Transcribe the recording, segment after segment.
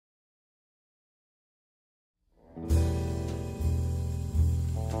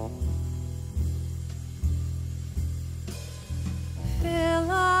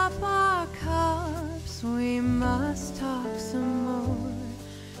must talk some more.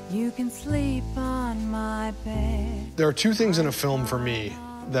 You can sleep on my bed. There are two things in a film for me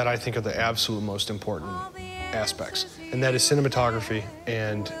that I think are the absolute most important aspects, and that is cinematography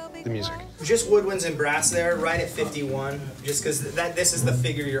and the music. Just woodwinds and brass there, right at 51, just because this is the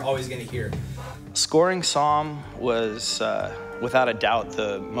figure you're always going to hear. Scoring SOMM was, without a doubt,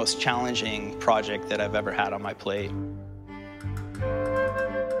 the most challenging project that I've ever had on my plate.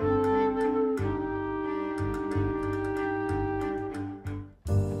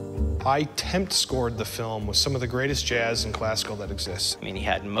 I temp scored the film with some of the greatest jazz and classical that exists. I mean, he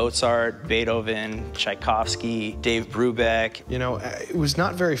had Mozart, Beethoven, Tchaikovsky, Dave Brubeck. You know, it was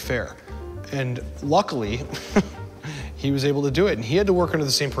not very fair. And luckily, he was able to do it. And he had to work under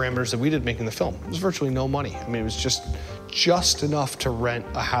the same parameters that we did making the film. It was virtually no money. I mean, it was just enough to rent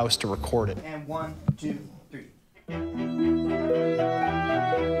a house to record it. And 1, 2, 3.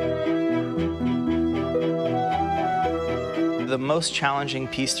 The most challenging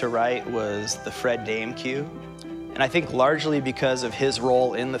piece to write was the Fred Dame cue. And I think largely because of his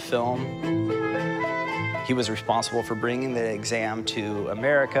role in the film. He was responsible for bringing the exam to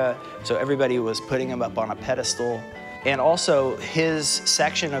America, so everybody was putting him up on a pedestal. And also, his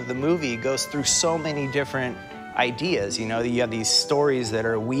section of the movie goes through so many different ideas. You know, you have these stories that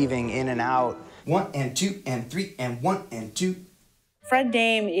are weaving in and out. 1 and 2 and 3 and 1 and 2. Fred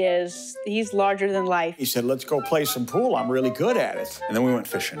Dame he's larger than life. He said, let's go play some pool. I'm really good at it. And then we went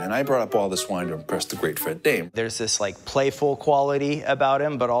fishing, and I brought up all this wine to impress the great Fred Dame. There's this, like, playful quality about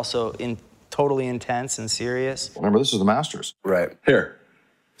him, but also totally intense and serious. Remember, this is the Masters. Right. Here.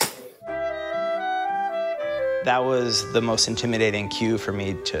 That was the most intimidating cue for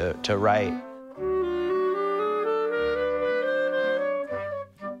me to write.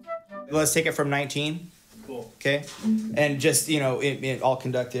 Let's take it from 19. Cool. Okay? And just, you know, I'll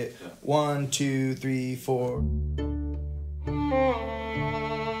conduct it. 1, 2, 3, 4.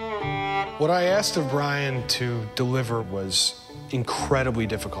 What I asked of Brian to deliver was incredibly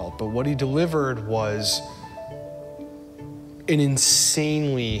difficult, but what he delivered was an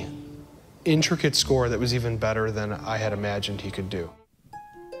insanely intricate score that was even better than I had imagined he could do.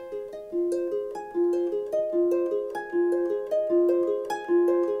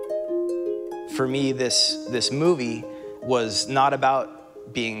 For me, this movie was not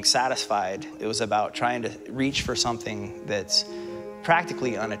about being satisfied. It was about trying to reach for something that's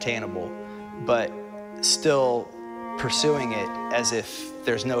practically unattainable, but still pursuing it as if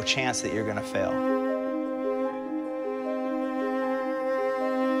there's no chance that you're gonna fail.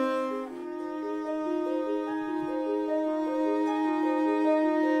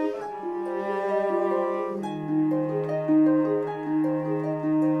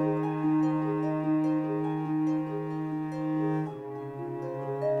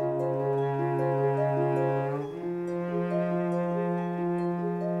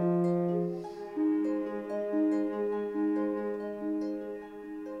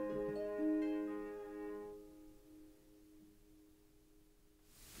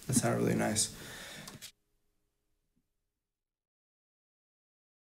 That sounded really nice.